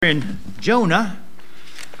In Jonah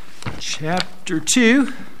chapter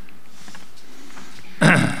 2.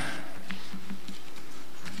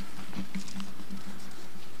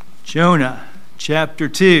 Jonah chapter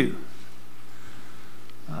 2.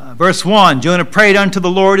 Verse 1, Jonah prayed unto the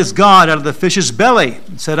Lord his God out of the fish's belly,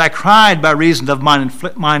 and said, I cried by reason of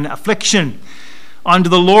mine affliction unto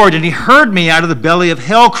the Lord, and he heard me. Out of the belly of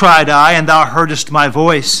hell cried I, and thou heardest my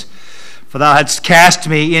voice. For thou hadst cast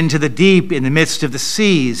me into the deep, in the midst of the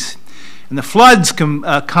seas, and the floods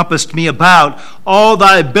compassed me about. All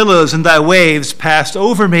thy billows and thy waves passed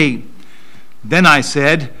over me. Then I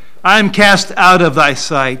said, I am cast out of thy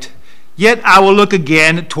sight, yet I will look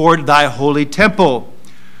again toward thy holy temple.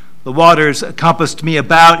 The waters compassed me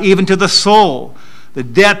about, even to the soul. The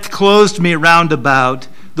depth closed me round about.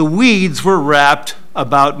 The weeds were wrapped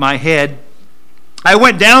about my head. I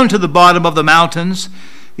went down to the bottom of the mountains.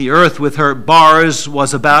 The earth with her bars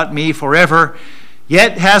was about me forever.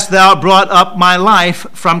 Yet hast thou brought up my life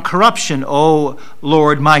from corruption, O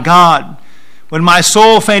Lord my God. When my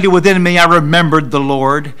soul fainted within me, I remembered the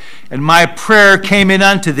Lord, and my prayer came in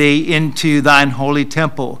unto thee into thine holy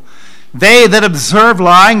temple. They that observe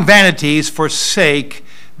lying vanities forsake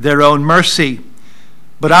their own mercy.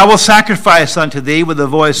 But I will sacrifice unto thee with the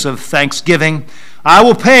voice of thanksgiving. I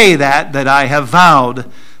will pay that I have vowed.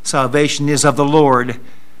 Salvation is of the Lord.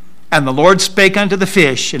 And the Lord spake unto the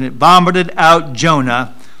fish, and it vomited out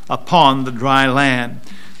Jonah upon the dry land.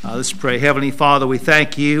 Let's pray. Heavenly Father, we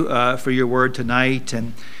thank you for your word tonight.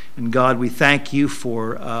 And God, we thank you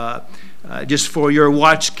for just for your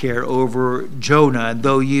watch care over Jonah. And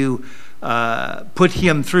though you put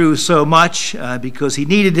him through so much because he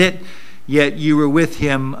needed it, yet you were with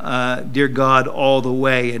him, dear God, all the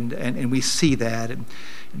way. And we see that.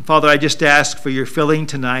 And Father, I just ask for your filling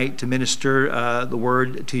tonight to minister the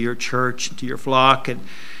word to your church, to your flock. And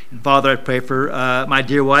Father, I pray for my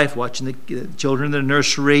dear wife watching the children in the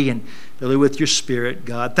nursery, and fill her with your spirit,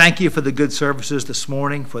 God. Thank you for the good services this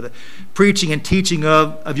morning, for the preaching and teaching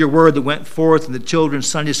of your word that went forth in the children's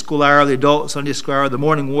Sunday school hour, the adult Sunday school hour, the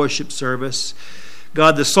morning worship service.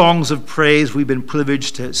 God, the songs of praise we've been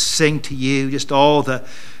privileged to sing to you, just all the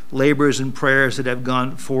labors and prayers that have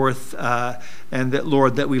gone forth, and that,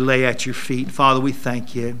 Lord, that we lay at your feet. Father, we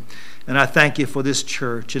thank you. And I thank you for this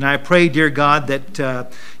church. And I pray, dear God, that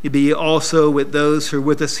you be also with those who are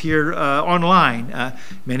with us here online.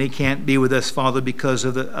 Many can't be with us, Father, because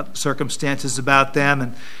of the circumstances about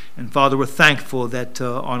them. And Father, we're thankful that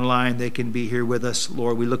online they can be here with us.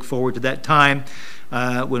 Lord, we look forward to that time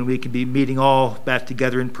when we can be meeting all back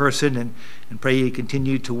together in person, and pray you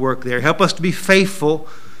continue to work there. Help us to be faithful,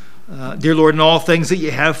 dear Lord, in all things that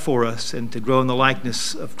you have for us, and to grow in the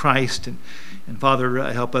likeness of Christ. And Father,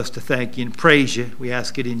 help us to thank you and praise you. We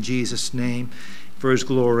ask it in Jesus' name for his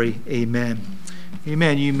glory. Amen.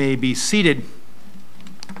 Amen. You may be seated.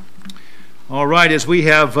 All right, as we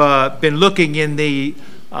have been looking in the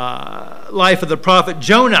life of the prophet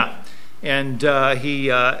Jonah, and he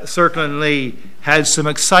certainly had some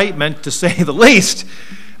excitement, to say the least.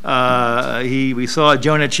 We saw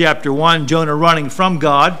Jonah chapter 1, Jonah running from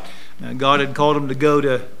God. God had called him to go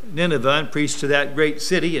to Nineveh and preach to that great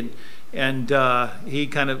city, and he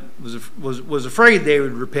kind of was afraid they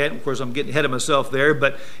would repent. Of course, I'm getting ahead of myself there,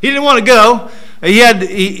 but he didn't want to go.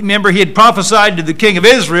 Remember, he had prophesied to the king of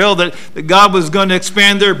Israel that God was going to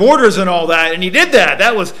expand their borders and all that, and he did that.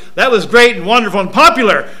 That was great and wonderful and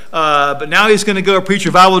popular. But now he's going to go preach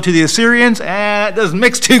revival to the Assyrians, and it doesn't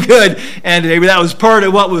mix too good. And maybe that was part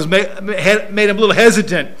of what was made him a little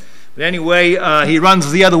hesitant. But anyway, he runs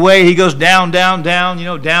the other way. He goes down, down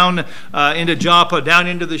into Joppa, down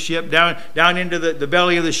into the ship, down into the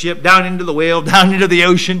belly of the ship, down into the whale, down into the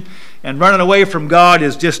ocean. And running away from God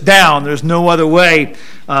is just down. There's no other way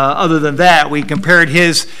other than that. We compared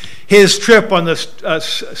his trip on the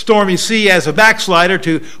stormy sea as a backslider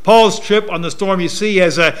to Paul's trip on the stormy sea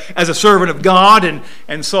as a servant of God,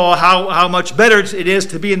 and saw how much better it is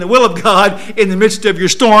to be in the will of God in the midst of your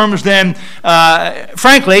storms than,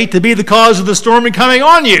 frankly, to be the cause of the storm coming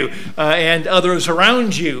on you and others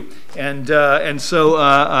around you. And so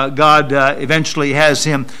God eventually has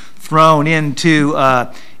him thrown into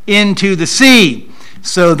the sea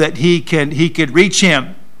so that he could reach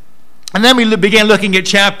him. And then we began looking at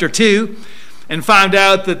chapter 2 and found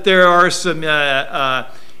out that there are some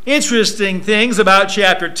interesting things about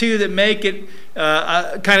chapter 2 that make it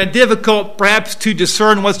kind of difficult perhaps to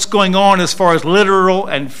discern what's going on as far as literal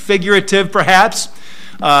and figurative perhaps,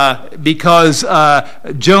 because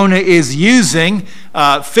Jonah is using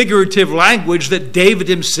figurative language that David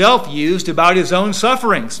himself used about his own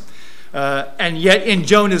sufferings. And yet in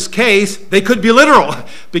Jonah's case, they could be literal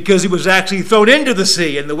because he was actually thrown into the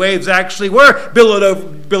sea and the waves actually were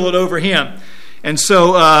billowed over him. And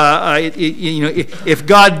so, if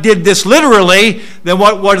God did this literally, then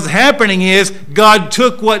what is happening is God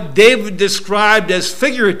took what David described as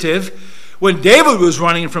figurative when David was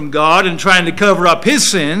running from God and trying to cover up his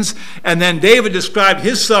sins, and then David described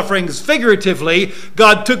his sufferings figuratively.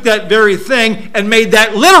 God took that very thing and made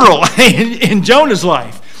that literal in Jonah's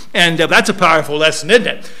life. And that's a powerful lesson, isn't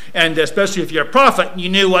it? And especially if you're a prophet, you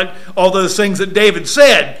knew what all those things that David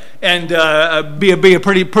said, and be a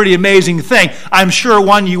pretty amazing thing. I'm sure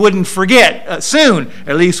one you wouldn't forget soon.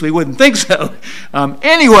 At least we wouldn't think so.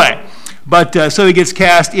 Anyway, but so he gets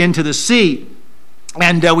cast into the sea.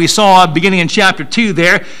 And we saw, beginning in chapter 2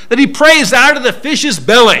 there, that he prays out of the fish's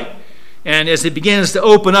belly. And as he begins to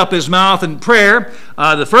open up his mouth in prayer,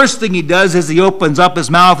 the first thing he does as he opens up his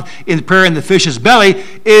mouth in prayer in the fish's belly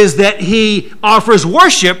is that he offers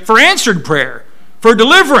worship for answered prayer, for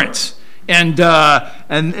deliverance. And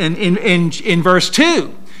in verse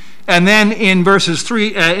 2. And then in verse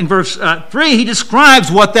 3, he describes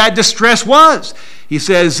what that distress was. He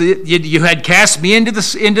says, "You had cast me into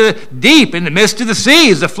the deep, in the midst of the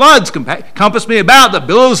seas. The floods compassed me about. The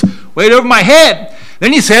billows weighed over my head."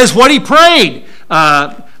 Then he says what he prayed.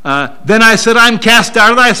 Then I said, "I'm cast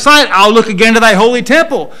out of thy sight. I'll look again to thy holy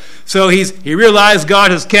temple." So he realized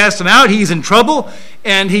God has cast him out. He's in trouble.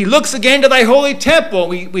 And he looks again to thy holy temple.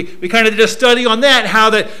 We kind of did a study on that, how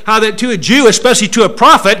that to a Jew, especially to a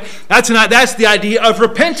prophet, that's the idea of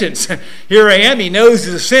repentance. Here I am. He knows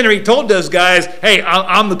he's a sinner. He told those guys, "Hey,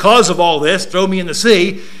 I'm the cause of all this. Throw me in the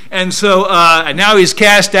sea." And so and now he's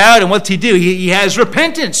cast out. And what's he do? He has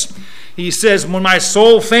repentance. He says, "When my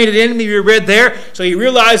soul fainted in me," we read there. So he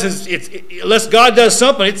realizes unless God does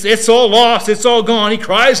something, it's all lost. It's all gone. He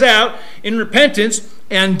cries out in repentance.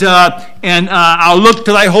 And I'll look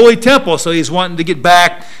to thy holy temple. So he's wanting to get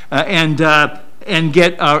back and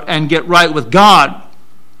get right with God.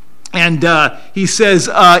 And he says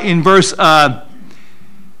in verse 9,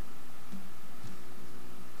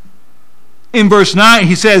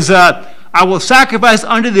 he says, "I will sacrifice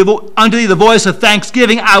unto thee the voice of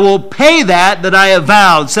thanksgiving. I will pay that I have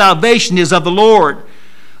vowed. Salvation is of the Lord."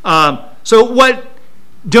 So what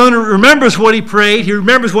Jonah remembers what he prayed. He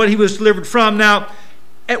remembers what he was delivered from. Now,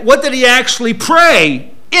 what did he actually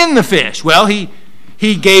pray in the fish? Well, he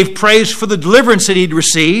gave praise for the deliverance that he'd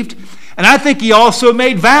received, and I think he also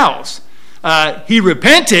made vows. He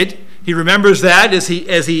repented. He remembers that as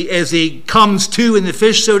he comes to in the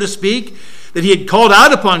fish, so to speak, that he had called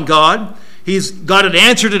out upon God. God had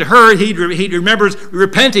answered and heard. He remembers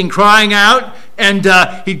repenting, crying out, and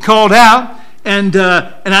he'd called out, and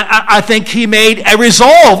I think he made a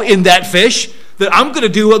resolve in that fish that I'm going to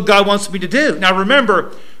do what God wants me to do. Now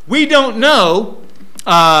remember, we don't know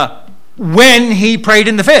when he prayed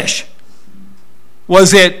in the fish.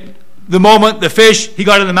 Was it the moment he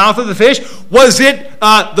got in the mouth of the fish? Was it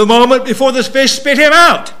the moment before this fish spit him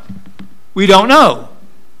out? We don't know.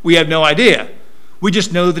 We have no idea. We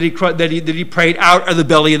just know that he prayed out of the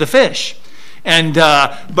belly of the fish. And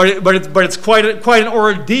but it's quite an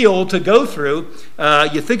ordeal to go through.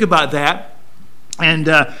 You think about that. And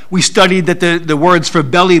we studied that the words for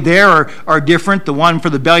belly there are different. The one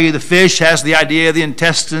for the belly of the fish has the idea of the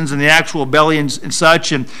intestines and the actual belly and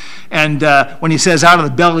such. And when he says, "Out of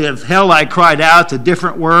the belly of hell I cried out," it's a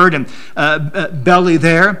different word, and belly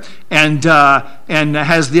there, and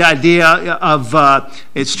has the idea of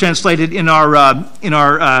it's translated in our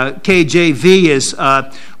KJV as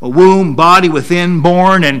a womb, body within,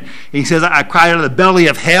 born. And he says, "I cried out of the belly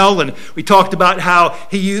of hell." And we talked about how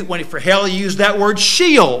for hell he used that word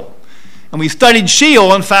Sheol. And we studied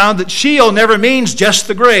Sheol and found that Sheol never means just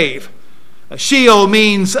the grave. Sheol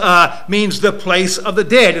means the place of the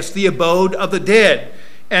dead. It's the abode of the dead.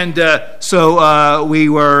 And so we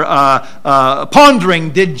were pondering,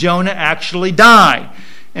 did Jonah actually die?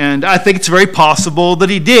 And I think it's very possible that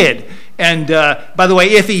he did. And by the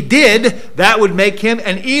way, if he did, that would make him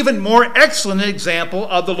an even more excellent example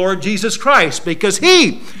of the Lord Jesus Christ, because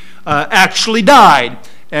he actually died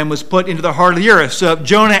and was put into the heart of the earth. So if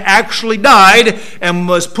Jonah actually died and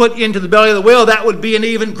was put into the belly of the whale, that would be an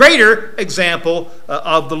even greater example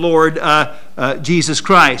of the Lord Jesus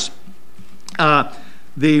Christ.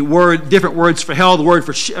 Different words for hell, the word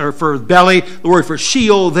for belly, the word for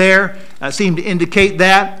Sheol there seem to indicate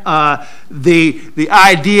that. The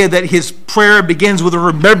idea that his prayer begins with a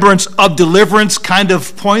remembrance of deliverance kind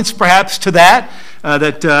of points perhaps to that.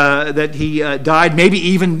 That he died maybe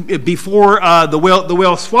even before the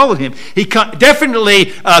whale swallowed him. He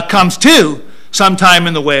definitely comes to sometime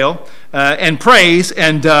in the whale and prays,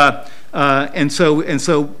 and And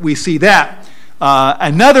so we see that.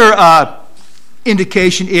 Another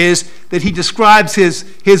indication is that he describes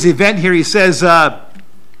his event here. He says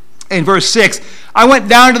in verse 6, I went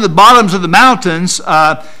down to the bottoms of the mountains.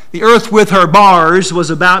 The earth with her bars was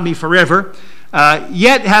about me forever.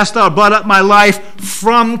 Yet hast thou brought up my life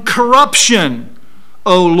from corruption,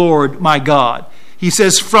 O Lord my God. He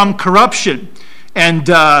says from corruption. And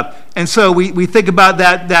so we think about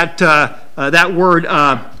that word,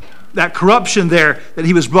 that corruption there that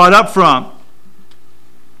he was brought up from.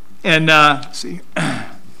 And let's see.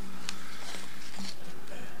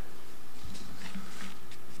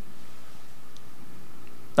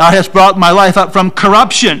 Thou hast brought my life up from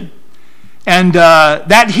corruption. And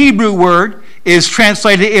that Hebrew word is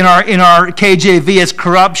translated in our KJV as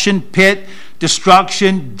corruption, pit,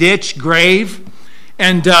 destruction, ditch, grave.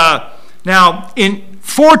 And now, in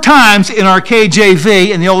 4 times in our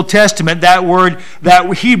KJV in the Old Testament,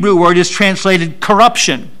 that Hebrew word is translated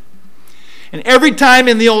corruption. And every time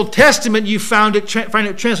in the Old Testament you find it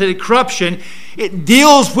translated corruption, it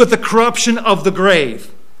deals with the corruption of the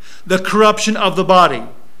grave, the corruption of the body.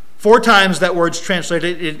 4 times that word's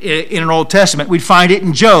translated in an Old Testament. We'd find it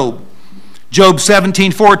in Job. Job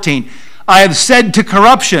 17:14. I have said to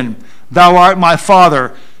corruption, thou art my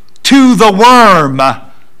father. To the worm,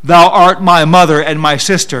 thou art my mother and my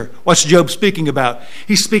sister. What's Job speaking about?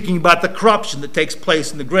 He's speaking about the corruption that takes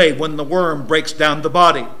place in the grave when the worm breaks down the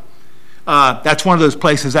body. That's one of those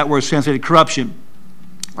places that word is translated corruption.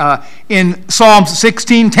 In Psalms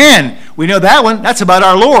 16:10, we know that one. That's about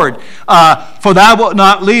our Lord. For thou wilt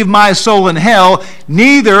not leave my soul in hell,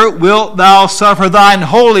 neither wilt thou suffer thine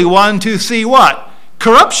Holy One to see what?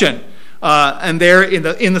 Corruption. And there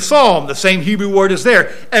in the Psalm, the same Hebrew word is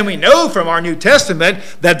there. And we know from our New Testament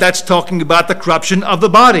that that's talking about the corruption of the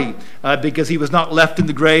body. Because he was not left in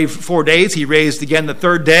the grave 4 days. He raised again the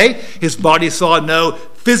 3rd day. His body saw no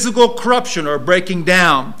physical corruption or breaking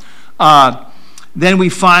down. Then we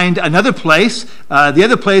find another place. The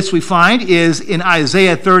other place we find is in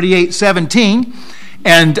Isaiah 38:17.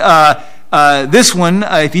 And this one,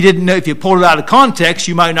 if you didn't know, if you pulled it out of context,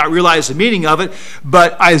 you might not realize the meaning of it.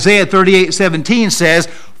 But Isaiah 38:17 says,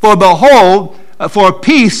 For behold, for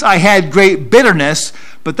peace I had great bitterness,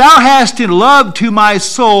 but thou hast in love to my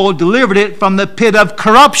soul delivered it from the pit of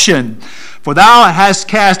corruption. For thou hast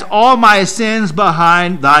cast all my sins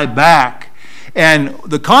behind thy back. And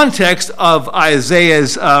the context of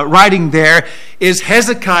Isaiah's writing there is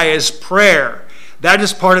Hezekiah's prayer. That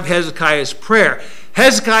is part of Hezekiah's prayer.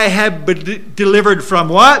 Hezekiah had been delivered from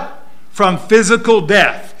what? From physical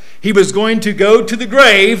death. He was going to go to the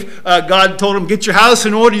grave. God told him, get your house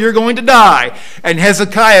in order, you're going to die. And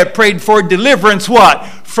Hezekiah prayed for deliverance, what?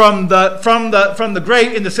 From the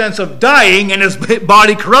grave in the sense of dying and his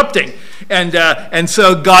body corrupting. And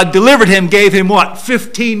so God delivered him, gave him what?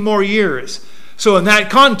 15 more years. So in that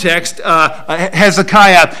context,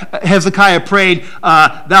 Hezekiah prayed,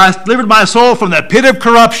 thou hast delivered my soul from the pit of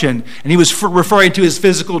corruption. And he was referring to his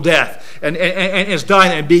physical death and his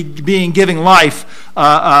dying and giving life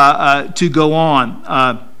to go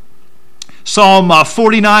on. Psalm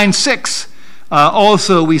 49:6,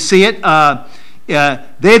 also we see it. They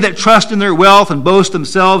that trust in their wealth and boast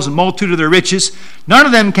themselves in multitude of their riches, none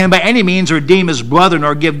of them can by any means redeem his brother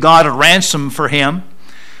nor give God a ransom for him.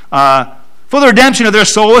 For the redemption of their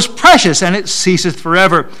soul is precious, and it ceaseth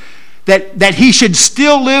forever. That he should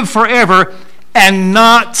still live forever and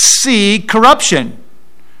not see corruption.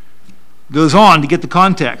 Goes on to get the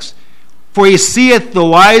context. For he seeth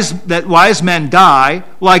that wise men die,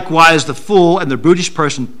 likewise the fool and the brutish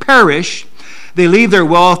person perish. They leave their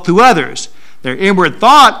wealth to others. Their inward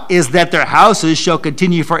thought is that their houses shall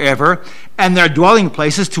continue forever, and their dwelling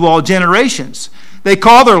places to all generations. They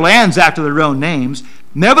call their lands after their own names.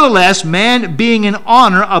 Nevertheless, man being in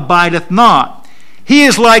honor abideth not. He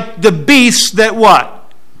is like the beasts that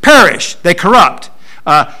what? Perish. They corrupt.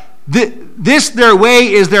 This their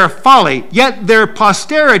way is their folly, yet their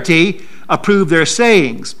posterity approve their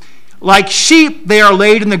sayings. Like sheep they are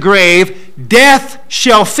laid in the grave, death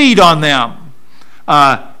shall feed on them.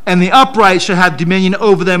 And the upright shall have dominion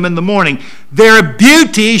over them in the morning. Their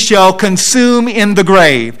beauty shall consume in the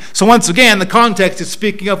grave. So once again, the context is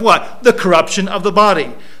speaking of what? The corruption of the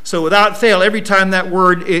body. So without fail, every time that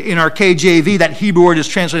word in our KJV, that Hebrew word is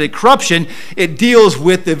translated corruption, it deals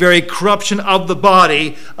with the very corruption of the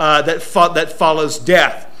body that follows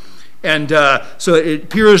death. And so it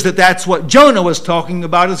appears that that's what Jonah was talking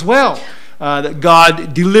about as well. That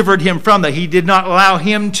God delivered him from that. He did not allow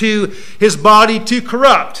his body to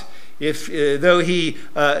corrupt. Though he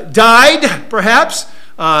died, perhaps,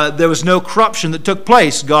 there was no corruption that took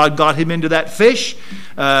place. God got him into that fish.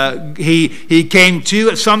 He came to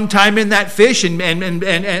at some time in that fish and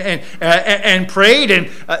prayed, and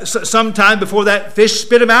sometime before that fish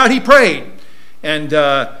spit him out, he prayed. And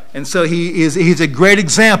so he's a great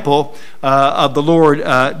example of the Lord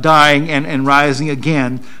dying and rising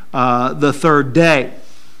again the third day.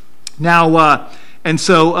 Now,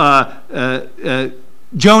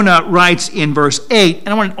 Jonah writes in verse 8,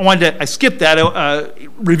 and I skipped that,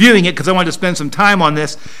 reviewing it because I wanted to spend some time on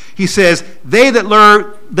this. He says, they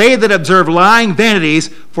that observe lying vanities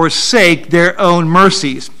forsake their own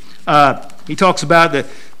mercies. He talks about the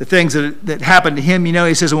things that happened to him.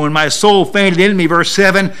 He says, when my soul fainted in me, verse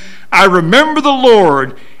 7, I remember the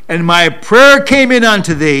Lord, and my prayer came in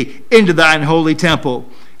unto thee into thine holy temple.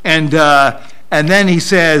 And then he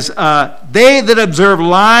says, they that observe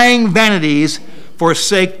lying vanities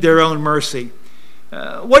forsake their own mercy.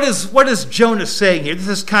 What is Jonah saying here? This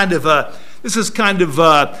is kind of the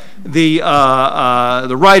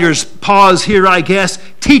writer's pause here, I guess,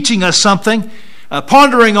 teaching us something,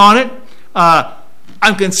 pondering on it.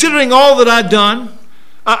 I'm considering all that I've done.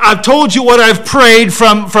 I've told you what I've prayed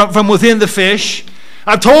from within the fish.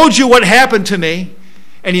 I've told you what happened to me.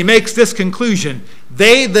 And he makes this conclusion: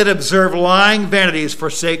 they that observe lying vanities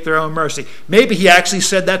forsake their own mercy. Maybe he actually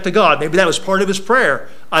said that to God. Maybe that was part of his prayer.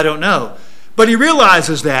 I don't know. But he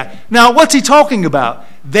realizes that. Now, what's he talking about?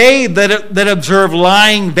 They that observe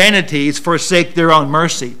lying vanities forsake their own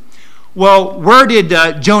mercy. Well, where did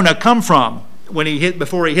Jonah come from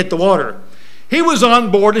before he hit the water? He was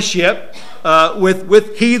on board a ship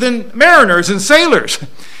with heathen mariners and sailors.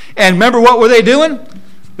 And remember, what were they doing?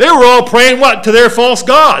 They were all praying what? To their false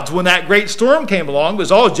gods. When that great storm came along, it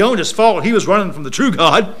was all Jonah's fault. He was running from the true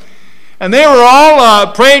God. And they were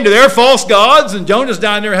all praying to their false gods, and Jonah's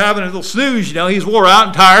down there having a little snooze. He's wore out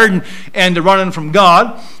and tired and running from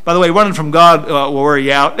God. By the way, running from God will wear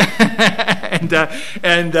you out. and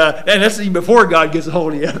that's even before God gets a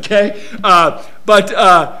hold of you, okay?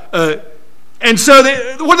 And so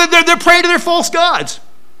they're praying to their false gods.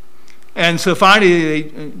 And so finally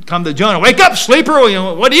they come to Jonah. Wake up, sleeper!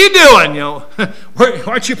 What are you doing?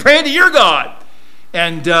 Aren't you praying to your God?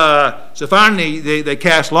 And so finally they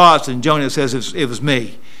cast lots, and Jonah says, it was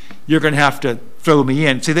me. You're going to have to throw me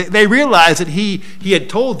in. See, they realized that he had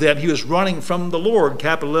told them he was running from the Lord,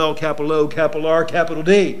 capital L, capital O, capital R, capital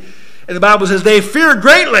D. And the Bible says they feared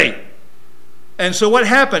greatly. And so what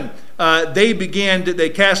happened?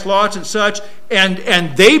 They cast lots and such,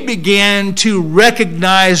 and they began to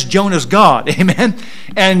recognize Jonah's God. Amen.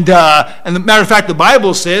 And the matter of fact, the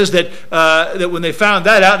Bible says that when they found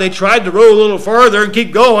that out, they tried to row a little farther and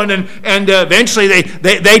keep going, and eventually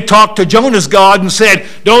they talked to Jonah's God and said,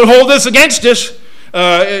 "Don't hold this against us.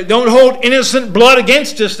 Don't hold innocent blood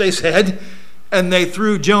against us," they said. And they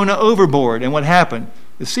threw Jonah overboard. And what happened?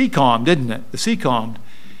 The sea calmed, didn't it? The sea calmed.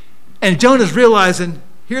 And Jonah's realizing,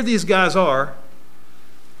 here these guys are.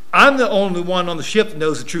 I'm the only one on the ship that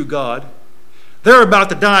knows the true God. They're about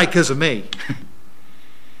to die because of me.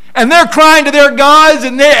 And they're crying to their gods,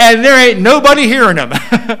 and there ain't nobody hearing them.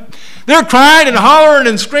 They're crying and hollering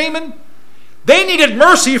and screaming. They needed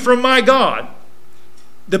mercy from my God.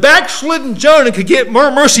 The backslidden Jonah could get more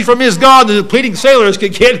mercy from his God than the pleading sailors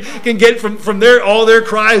can get from all their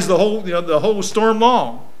cries the whole storm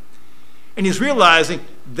long. And he's realizing,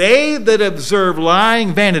 they that observe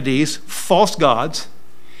lying vanities, false gods,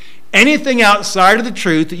 anything outside of the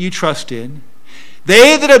truth that you trust in,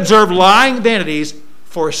 they that observe lying vanities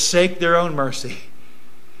forsake their own mercy.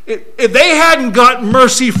 If they hadn't got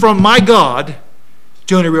mercy from my God,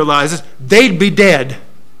 Jonah realizes, they'd be dead.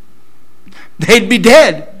 They'd be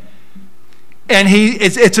dead. And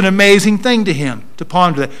it's an amazing thing to him to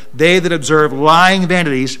ponder that. They that observe lying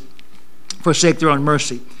vanities forsake their own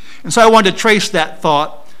mercy. And so I wanted to trace that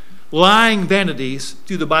thought, lying vanities,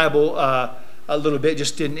 through the Bible a little bit,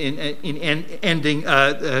 just in ending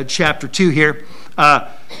chapter 2 here.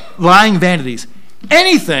 Lying vanities.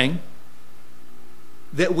 Anything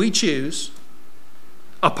that we choose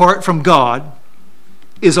apart from God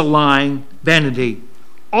is a lying vanity.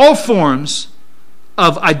 All forms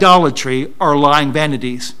of idolatry are lying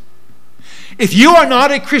vanities. If you are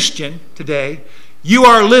not a Christian today, you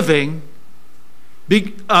are living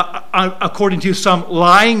according to some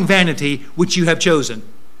lying vanity which you have chosen.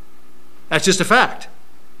 That's just a fact.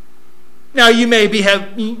 Now you may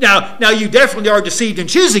now you definitely are deceived in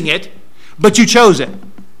choosing it, but you chose it.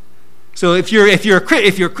 So if you're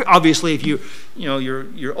obviously if you're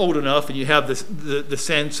old enough and you have the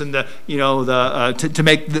sense and to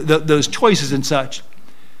make those choices and such.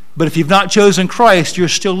 But if you've not chosen Christ, you're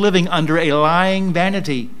still living under a lying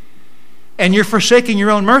vanity, and you're forsaking your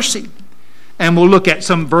own mercy. And we'll look at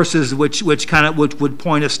some verses which would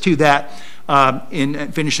point us to that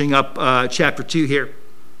in finishing up chapter 2 here.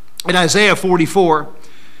 In Isaiah 44,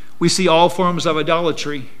 we see all forms of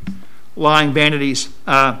idolatry, lying vanities.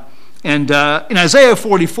 And in Isaiah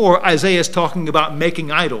 44, Isaiah is talking about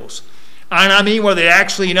making idols. And I mean where they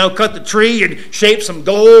actually, cut the tree and shape some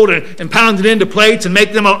gold and pound it into plates and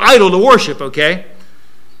make them an idol to worship, okay?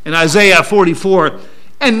 In Isaiah 44,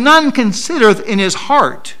 and none considereth in his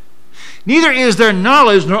heart, neither is there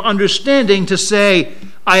knowledge nor understanding to say,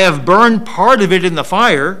 I have burned part of it in the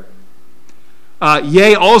fire.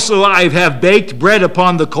 Yea, also I have baked bread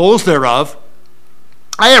upon the coals thereof.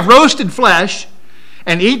 I have roasted flesh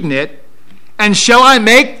and eaten it, and shall I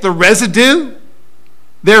make the residue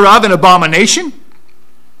thereof an abomination?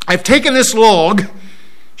 I've taken this log,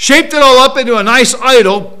 shaped it all up into a nice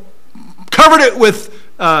idol, covered it with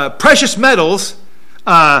precious metals.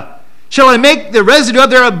 Shall I make the residue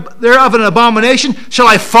thereof an abomination? Shall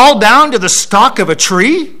I fall down to the stalk of a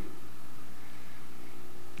tree?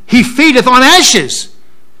 He feedeth on ashes.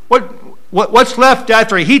 What's left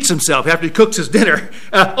after he heats himself, after he cooks his dinner?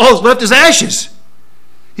 All that's left is ashes.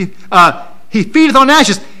 He feedeth on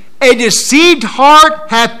ashes. A deceived heart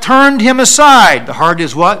hath turned him aside. The heart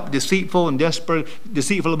is what? Deceitful and desperate,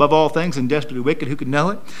 deceitful above all things and desperately wicked. Who can know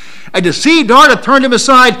it? A deceived heart hath turned him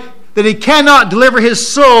aside, that he cannot deliver his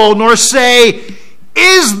soul, nor say,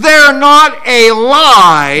 is there not a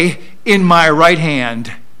lie in my right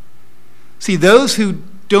hand? See, those who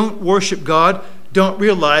don't worship God don't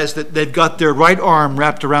realize that they've got their right arm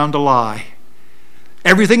wrapped around a lie.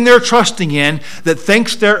 Everything they're trusting in that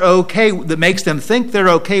thinks they're okay, that makes them think they're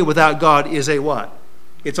okay without God is a what?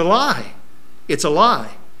 It's a lie. It's a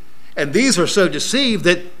lie. And these are so deceived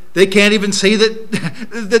that they can't even see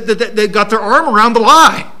that they've got their arm around the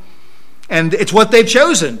lie. And it's what they've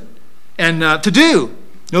chosen and to do.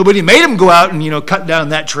 Nobody made them go out and cut down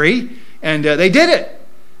that tree, and they did it,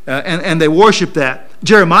 and they worship that.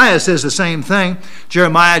 Jeremiah says the same thing.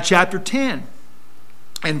 Jeremiah chapter 10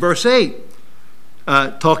 and verse 8,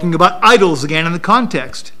 talking about idols again in the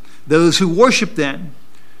context. Those who worship them.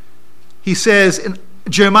 He says in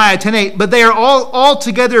Jeremiah 10:8, but they are all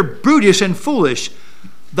altogether brutish and foolish.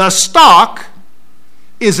 The stock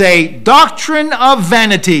is a doctrine of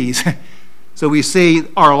vanities. So we see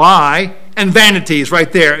our lie and vanities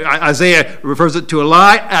right there. Isaiah refers it to a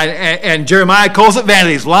lie, and Jeremiah calls it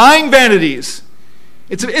vanities. Lying vanities.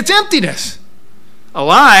 It's emptiness. A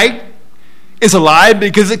lie is a lie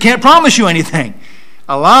because it can't promise you anything.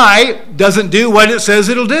 A lie doesn't do what it says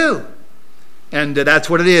it'll do. And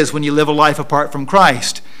that's what it is when you live a life apart from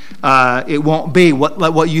Christ. It won't be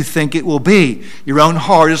what you think it will be. Your own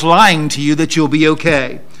heart is lying to you that you'll be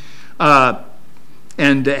okay.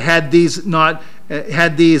 And had these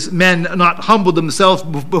men not humbled themselves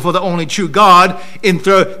before the only true God in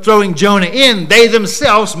throwing Jonah in, they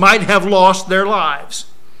themselves might have lost their lives.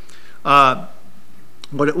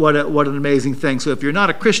 What an amazing thing! So if you're not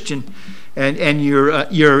a Christian and you're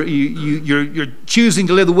choosing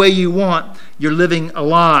to live the way you want, you're living a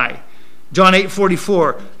lie. John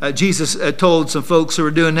 8:44, Jesus told some folks who were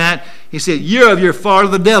doing that. He said, "You're of your father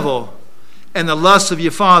the devil, and the lusts of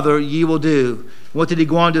your father ye will do." What did he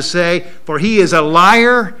go on to say? For he is a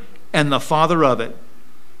liar and the father of it.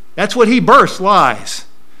 That's what he bursts, lies.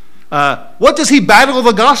 What does he battle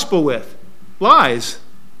the gospel with? Lies.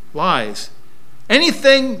 Lies.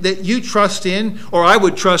 Anything that you trust in, or I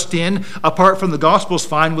would trust in, apart from the gospel is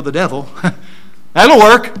fine with the devil. That'll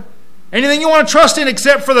work. Anything you want to trust in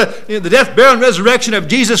except for the death, burial, and resurrection of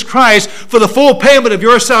Jesus Christ for the full payment of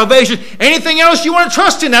your salvation, anything else you want to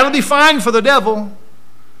trust in, that'll be fine for the devil.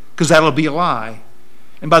 Because that'll be a lie.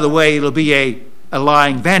 And by the way, it'll be a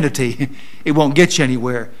lying vanity. It won't get you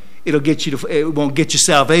anywhere. It won't get you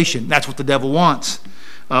salvation. That's what the devil wants.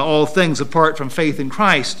 All things apart from faith in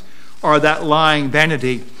Christ are that lying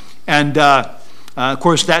vanity. And of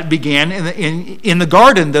course, that began in the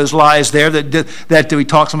garden, those lies there that we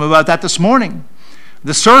talked some about that this morning.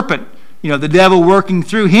 The serpent, the devil working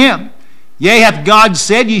through him. Yea, hath God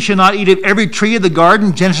said, ye shall not eat of every tree of the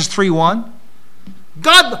garden, Genesis 3:1.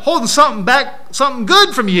 God holding something back, something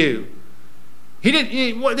good from you.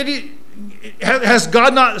 Has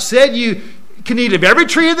God not said you can eat of every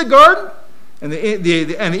tree of the garden? And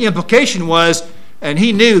the implication was, and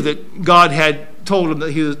he knew that God had told him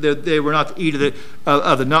that they were not to eat of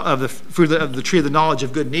the fruit of the tree of the knowledge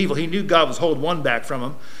of good and evil. He knew God was holding one back from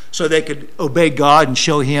them so they could obey God and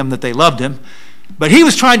show him that they loved him. But he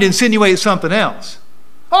was trying to insinuate something else.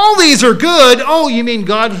 All these are good. Oh, you mean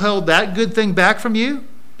God held that good thing back from you?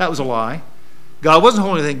 That was a lie. God wasn't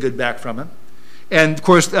holding anything good back from him. And, of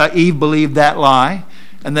course, Eve believed that lie.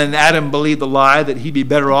 And then Adam believed the lie that he'd be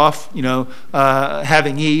better off,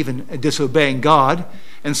 having Eve and disobeying God.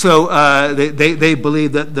 And so they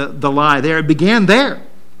believed that the lie there. It began there.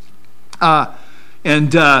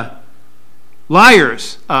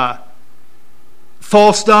 Liars,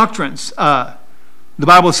 false doctrines. The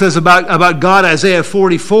Bible says about God, Isaiah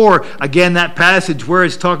 44, again, that passage where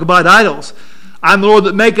it's talking about idols. I am the Lord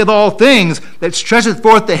that maketh all things, that stretcheth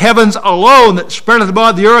forth the heavens alone, that spreadeth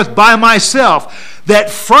abroad the earth by myself, that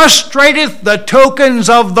frustrateth the tokens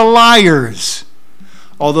of the liars.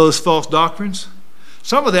 All those false doctrines,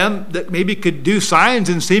 some of them that maybe could do signs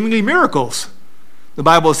and seemingly miracles. The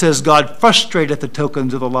Bible says God frustrateth the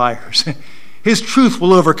tokens of the liars. His truth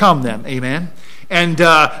will overcome them, amen? And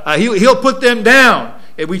he'll put them down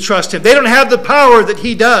if we trust him. They don't have the power that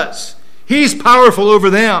he does. He's powerful over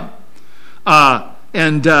them.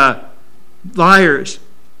 Liars.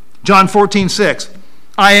 John 14:6.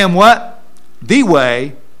 I am what? The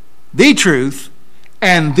way, the truth,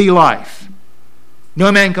 and the life.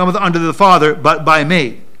 No man cometh unto the Father but by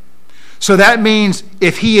me. So that means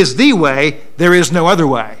if he is the way, there is no other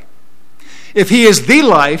way. If he is the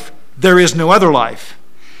life, there is no other life.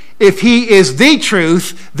 If he is the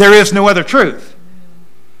truth, there is no other truth.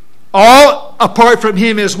 All apart from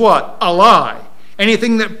him is what? A lie.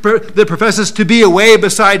 Anything that professes to be a way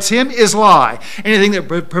besides him is lie. Anything that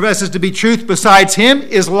professes to be truth besides him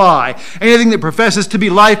is lie. Anything that professes to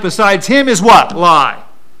be life besides him is what? Lie.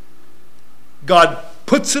 God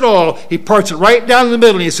puts it all, he parts it right down in the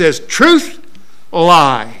middle, and he says, truth,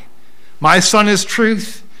 lie. My Son is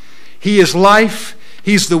truth. He is life.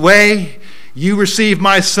 He's the way. You receive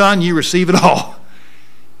my Son, you receive it all.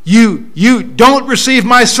 You don't receive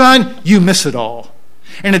my Son, you miss it all.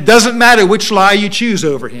 And it doesn't matter which lie you choose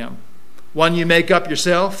over him. One you make up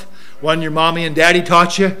yourself, one your mommy and daddy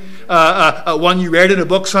taught you, one you read in a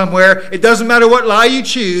book somewhere. It doesn't matter what lie you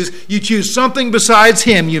choose something besides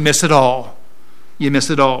him, you miss it all. You miss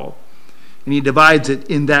it all. And he divides it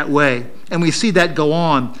in that way. And we see that go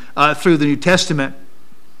on through the New Testament.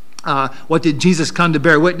 What did Jesus come to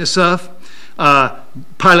bear witness of?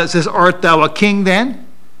 Pilate says, art thou a king then?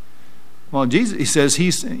 Well, Jesus, he says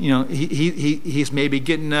he's maybe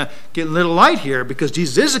getting a little light here because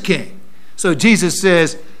Jesus is a king. So Jesus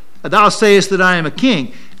says, thou sayest that I am a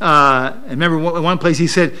king. And remember, in one place he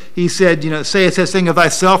said, sayest this thing of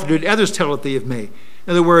thyself, or did others tell it thee of me?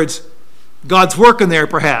 In other words, God's working there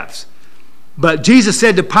perhaps. But Jesus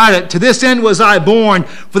said to Pilate, to this end was I born,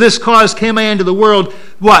 for this cause came I into the world,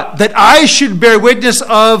 what? That I should bear witness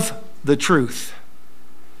of the truth.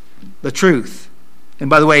 The truth. And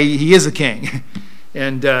by the way, he is a king.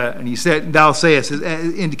 And he said, thou sayest,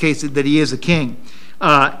 indicates that he is a king.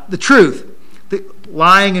 The truth.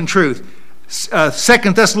 Lying and truth. 2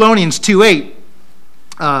 Thessalonians 2:8.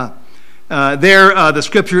 The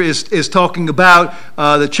scripture is talking about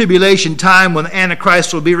the tribulation time when the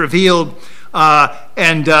Antichrist will be revealed. 2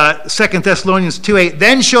 Thessalonians 2:8,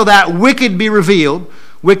 then shall that wicked be revealed,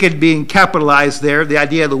 wicked being capitalized there, the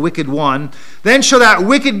idea of the wicked one. Then shall that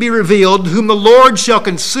wicked be revealed, whom the Lord shall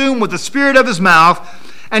consume with the spirit of his mouth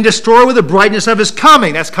and destroy with the brightness of his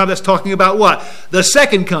coming. That's talking about what? The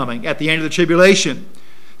second coming at the end of the tribulation.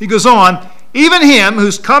 He goes on, even him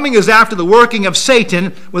whose coming is after the working of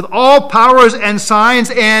Satan with all powers and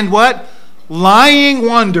signs and what? Lying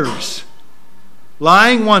wonders.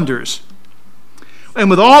 Lying wonders. And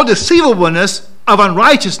with all deceivableness of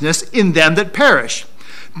unrighteousness in them that perish.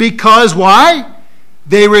 Because why?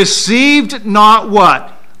 They received not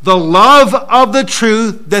what? The love of the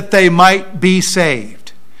truth that they might be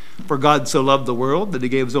saved. For God so loved the world that he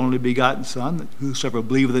gave his only begotten Son, that whosoever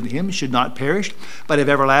believeth in him should not perish, but have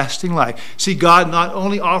everlasting life. See, God not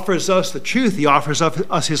only offers us the truth, he offers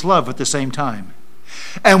us his love at the same time.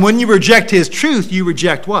 And when you reject his truth, you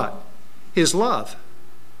reject what? His love.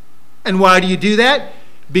 And why do you do that?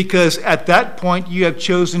 Because at that point you have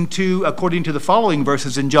chosen to, according to the following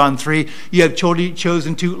verses in John 3, you have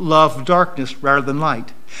chosen to love darkness rather than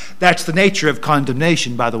light. That's the nature of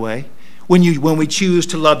condemnation, by the way. When we choose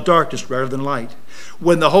to love darkness rather than light.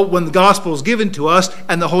 When the gospel is given to us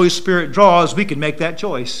and the Holy Spirit draws, we can make that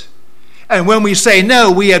choice. And when we say no,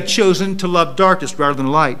 we have chosen to love darkness rather than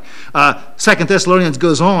light. 2 Thessalonians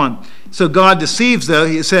goes on. So God deceives, though,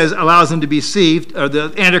 he says, allows them to be deceived, or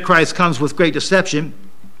the Antichrist comes with great deception.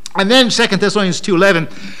 And then 2 Thessalonians 2:11,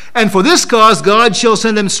 and for this cause God shall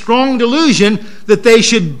send them strong delusion that they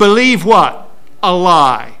should believe what? A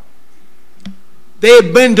lie. They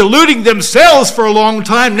have been deluding themselves for a long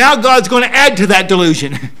time. Now God's going to add to that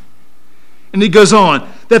delusion. And he goes on,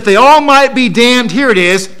 that they all might be damned, here it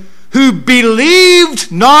is, who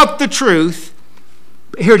believed not the truth,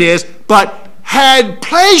 here it is, but had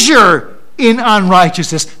pleasure in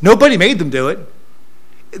unrighteousness. Nobody made them do it.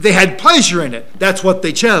 They had pleasure in it. That's what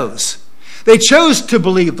they chose. They chose to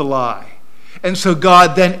believe the lie. And so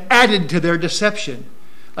God then added to their deception.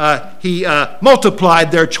 He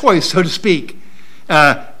multiplied their choice, so to speak.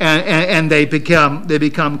 And they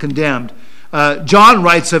become condemned. John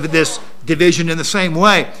writes of this division in the same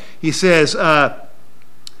way. He says,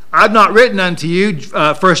 I've not written unto you,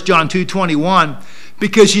 1 John 2:21,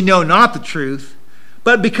 because you know not the truth,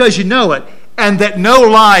 but because you know it, and that no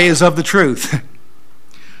lie is of the truth.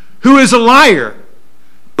 Who is a liar,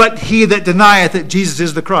 but he that denieth that Jesus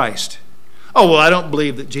is the Christ? Oh, well, I don't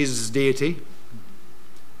believe that Jesus is deity.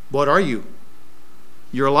 What are you?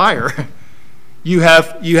 You're a liar. You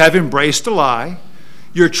have embraced a lie.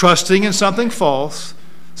 You're trusting in something false.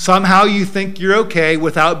 Somehow you think you're okay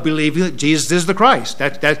without believing that Jesus is the Christ.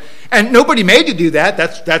 And nobody made you do that.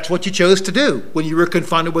 That's what you chose to do when you were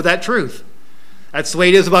confronted with that truth. That's the way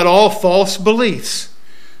it is about all false beliefs.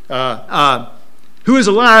 Who is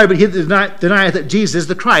a liar, but he that denieth that Jesus is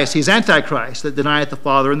the Christ? He's Antichrist, that denieth the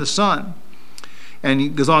Father and the Son. And he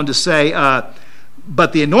goes on to say,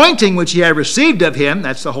 but the anointing which ye have received of him,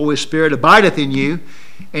 that's the Holy Spirit, abideth in you.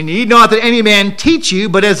 And ye need not that any man teach you,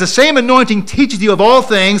 but as the same anointing teacheth you of all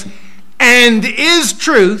things, and is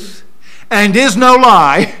truth, and is no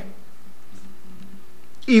lie,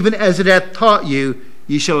 even as it hath taught you,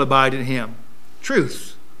 ye shall abide in him.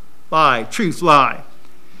 Truth, lie, truth, lie.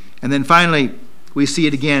 And then finally, we see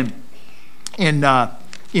it again in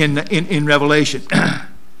Revelation.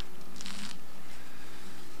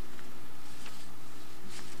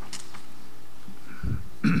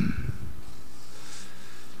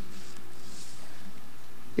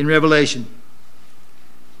 In Revelation.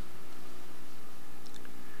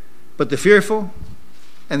 But the fearful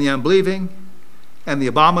and the unbelieving and the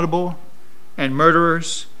abominable and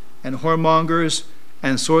murderers and whoremongers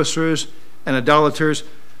and sorcerers and idolaters.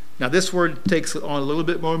 Now this word takes on a little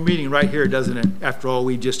bit more meaning right here, doesn't it, after all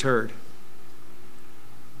we just heard?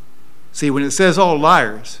 See, when it says all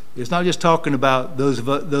liars, it's not just talking about those of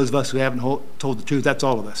us who haven't told the truth. That's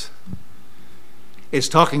all of us. It's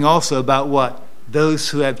talking also about what? Those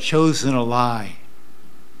who have chosen a lie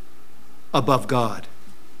above God.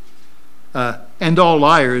 And all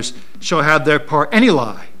liars shall have their part, any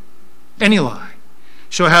lie,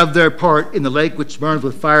 shall have their part in the lake which burns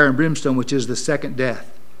with fire and brimstone, which is the second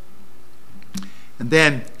death. And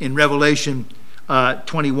then in Revelation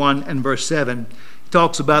 21 and verse 7, it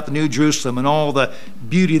talks about the New Jerusalem and all the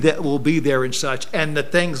beauty that will be there and such, and the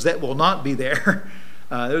things that will not be there.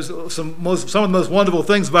 There's some of the most wonderful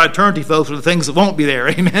things about eternity, folks, are the things that won't be there.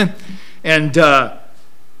 Amen.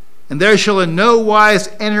 And there shall in no wise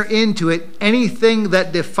enter into it anything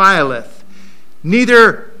that defileth,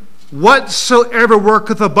 neither whatsoever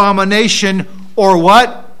worketh abomination, or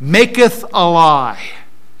what? Maketh a lie.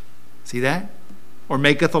 See that? Or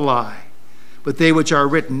maketh a lie. But they which are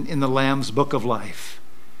written in the Lamb's book of life.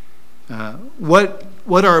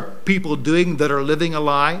 What are people doing that are living a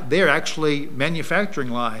lie? They're actually manufacturing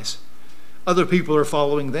lies. Other people are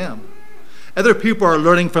following them. Other people are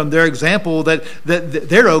learning from their example that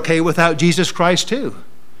they're okay without Jesus Christ too.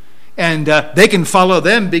 And they can follow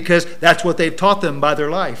them because that's what they've taught them by their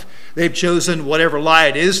life. They've chosen whatever lie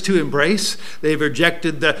it is to embrace. They've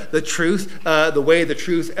rejected the truth, the way, the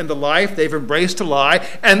truth, and the life. They've embraced a lie,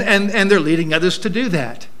 and they're leading others to do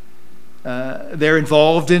that. They're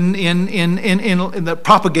involved in the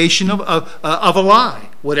propagation of a lie,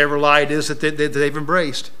 whatever lie it is that they've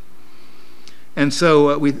embraced. And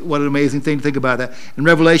so what an amazing thing to think about that. And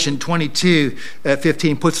Revelation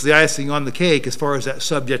 22:15 puts the icing on the cake as far as that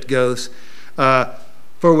subject goes.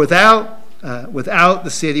 For without the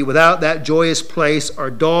city, without that joyous place, are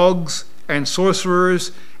dogs and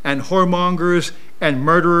sorcerers and whoremongers and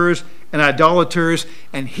murderers and idolaters.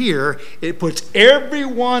 And here it puts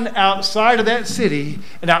everyone outside of that city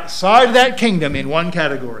and outside of that kingdom in one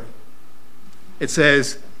category. It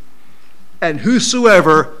says, and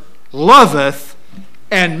whosoever loveth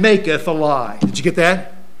and maketh a lie. Did you get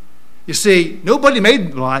that? You see, nobody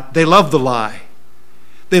made the lie. They loved the lie.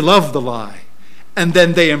 They loved the lie. And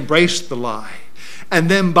then they embraced the lie. And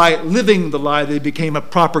then by living the lie, they became a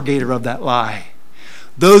propagator of that lie.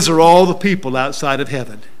 Those are all the people outside of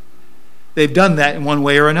heaven. They've done that in one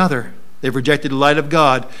way or another. They've rejected the light of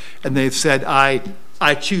God, and they've said, I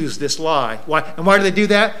choose this lie. Why? And why do they do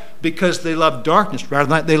that? Because they love darkness rather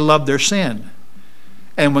than they love their sin.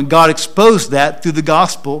 And when God exposed that through the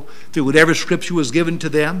gospel, through whatever scripture was given to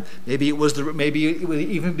them, maybe it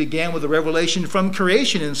even began with a revelation from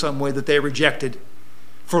creation in some way that they rejected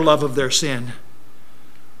for love of their sin.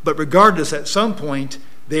 But regardless, at some point,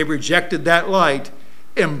 They rejected that light,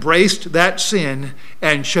 embraced that sin,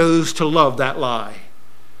 and chose to love that lie.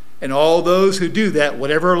 And all those who do that,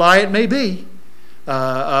 whatever lie it may be,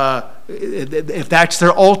 if that's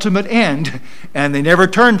their ultimate end, and they never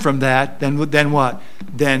turn from that, then what?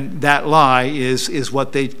 Then that lie is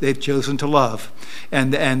what they've chosen to love,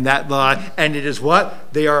 and that lie, and it is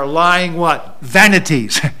what they are lying. What?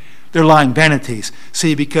 Vanities. They're lying vanities.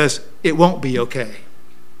 See, because it won't be okay,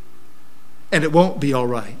 and it won't be all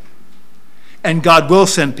right, and God will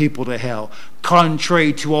send people to hell,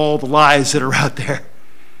 contrary to all the lies that are out there.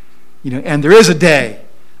 And there is a day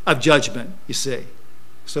of judgment, you see.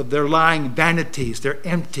 So they're lying vanities. They're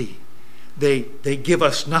empty. They give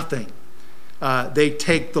us nothing. They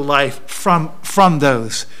take the life from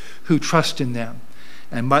those who trust in them.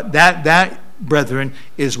 And but that, brethren,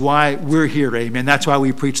 is why we're here, amen. That's why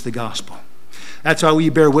we preach the gospel. That's why we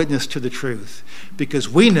bear witness to the truth. Because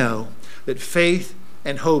we know that faith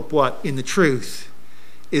and hope, in the truth,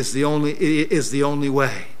 is the only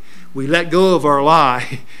way. We let go of our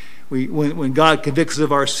lie. When God convicts us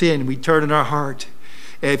of our sin, we turn in our heart.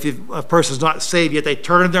 If a person's not saved yet, they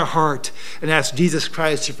turn in their heart and ask Jesus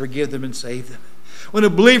Christ to forgive them and save them. When a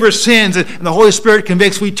believer sins and the Holy Spirit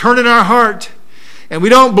convicts, we turn in our heart. And we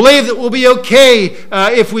don't believe that we'll be okay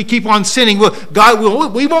if we keep on sinning. We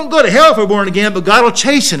won't go to hell if we're born again, but God will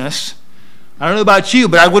chasten us. I don't know about you,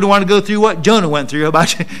 but I wouldn't want to go through what Jonah went through.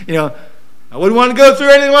 About I wouldn't want to go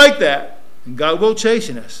through anything like that. And God will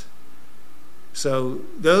chasten us. So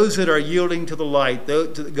those that are yielding to the light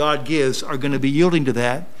that God gives are going to be yielding to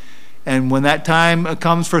that. And when that time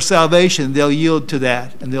comes for salvation, they'll yield to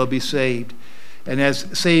that and they'll be saved. And as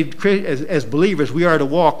believers, we are to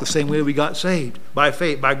walk the same way we got saved, by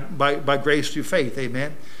faith, by grace through faith.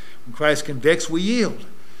 Amen. When Christ convicts, we yield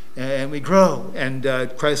and we grow. And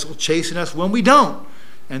Christ will chasten us when we don't.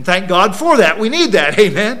 And thank God for that. We need that.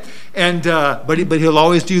 Amen. And but he'll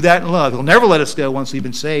always do that in love. He'll never let us go once we've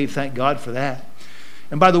been saved. Thank God for that.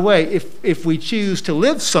 And by the way, if we choose to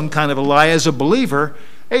live some kind of a lie as a believer,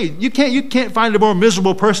 hey, you can't find a more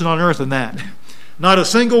miserable person on earth than that. Not a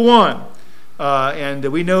single one. And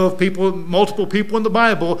we know of multiple people in the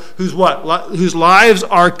Bible whose lives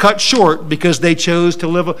are cut short because they chose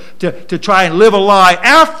to try and live a lie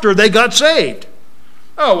after they got saved.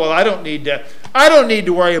 Oh, well, I don't need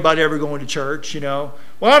to worry about ever going to church, Well,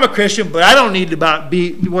 I'm a Christian, but I don't need to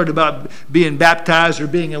be worried about being baptized or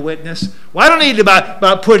being a witness. Well, I don't need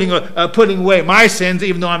about putting away my sins,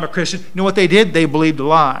 even though I'm a Christian. You know what they did? They believed a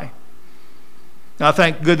lie. Now,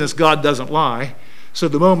 thank goodness God doesn't lie. So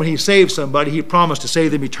the moment He saves somebody, He promised to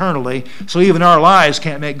save them eternally. So even our lies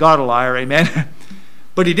can't make God a liar, amen?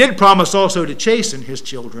 But He did promise also to chasten His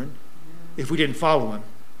children if we didn't follow Him.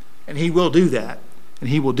 And He will do that. And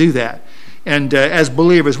He will do that. And as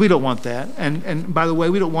believers, we don't want that. And by the way,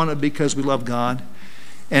 we don't want it because we love God.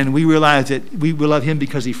 And we realize that we love Him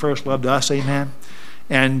because He first loved us, amen?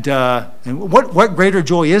 And what greater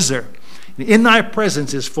joy is there? In Thy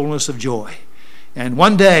presence is fullness of joy. And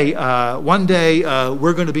one day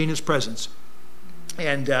we're going to be in His presence.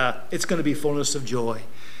 And it's going to be fullness of joy.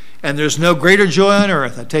 And there's no greater joy on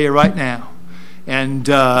earth, I tell you right now. And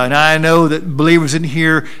I know that believers in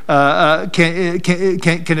here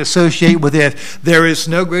can associate with it. There is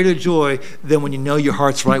no greater joy than when you know your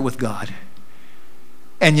heart's right with God.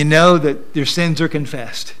 And you know that your sins are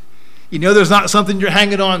confessed. You know there's not something you're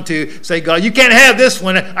hanging on to. Say, God, you can't have this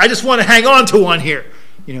one. I just want to hang on to one here.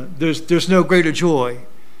 There's no greater joy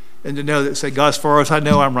than to know that, say, God, as far as I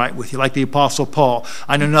know, I'm right with you. Like the Apostle Paul,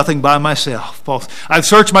 I know nothing by myself. Paul, I've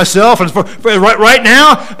searched myself, and right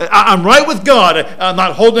now, I'm right with God. I'm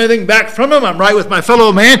not holding anything back from Him. I'm right with my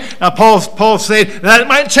fellow man. Now, Paul said that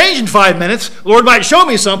might change in 5 minutes. The Lord might show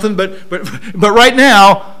me something, but right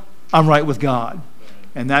now, I'm right with God.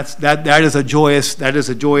 And that is a joyous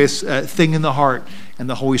thing in the heart, and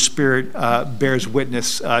the Holy Spirit bears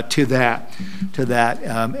witness to that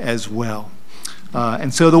as well.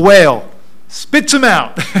 And so the whale spits him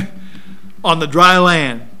out on the dry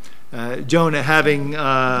land. Jonah, having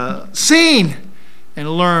seen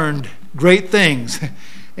and learned great things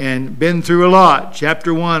and been through a lot.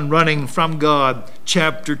 Chapter 1, running from God.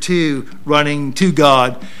 Chapter 2, running to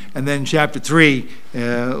God. And then chapter 3,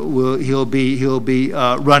 he'll be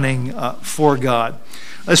running for God.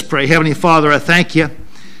 Let's pray. Heavenly Father, I thank You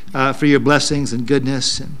for Your blessings and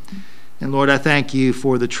goodness. And Lord, I thank You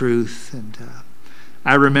for the truth. And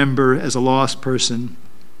I remember as a lost person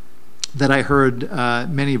that I heard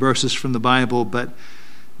many verses from the Bible, but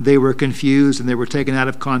they were confused and they were taken out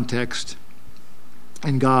of context.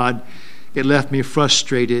 And God, it left me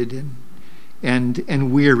frustrated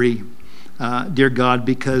and weary, dear God,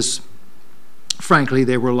 because frankly,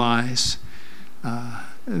 they were lies.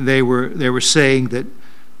 They were saying that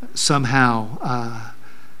somehow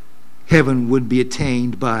heaven would be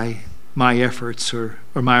attained by my efforts or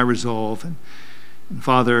my resolve. And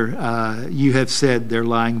Father, you have said they're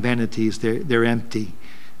lying vanities. They're empty.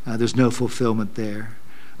 There's no fulfillment there.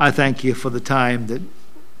 I thank you for the time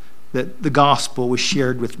that the gospel was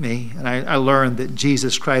shared with me, and I learned that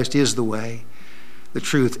Jesus Christ is the way, the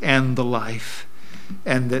truth, and the life,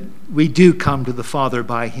 and that we do come to the Father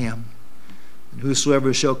by him. And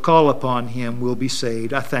whosoever shall call upon him will be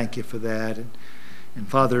saved. I thank you for that. And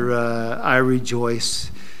Father, I rejoice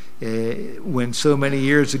when so many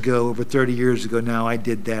years ago, over 30 years ago now, I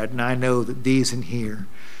did that. And I know that these in here,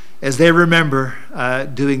 as they remember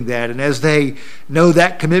doing that, and as they know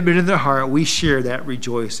that commitment in their heart, we share that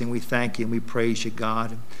rejoicing. We thank you and we praise you,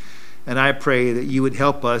 God. And I pray that you would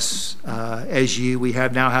help us as we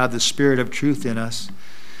now have the Spirit of truth in us.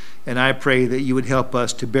 And I pray that you would help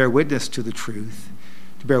us to bear witness to the truth,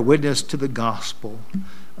 to bear witness to the gospel,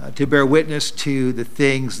 to bear witness to the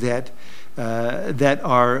things that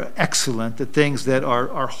are excellent, the things that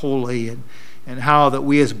are holy, and how that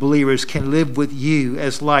we as believers can live with you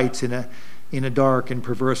as lights in a dark and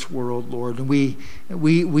perverse world, Lord. And we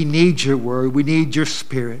need your word. We need your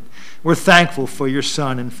Spirit. We're thankful for your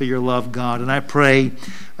Son and for your love, God. And I pray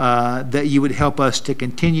that you would help us to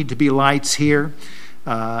continue to be lights here,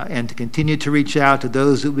 and to continue to reach out to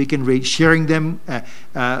those that we can reach, sharing the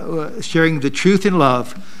truth in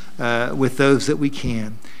love with those that we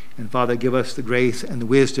can. And Father, give us the grace and the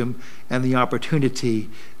wisdom and the opportunity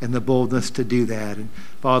and the boldness to do that. And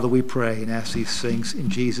Father, we pray and ask these things in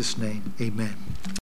Jesus' name. Amen.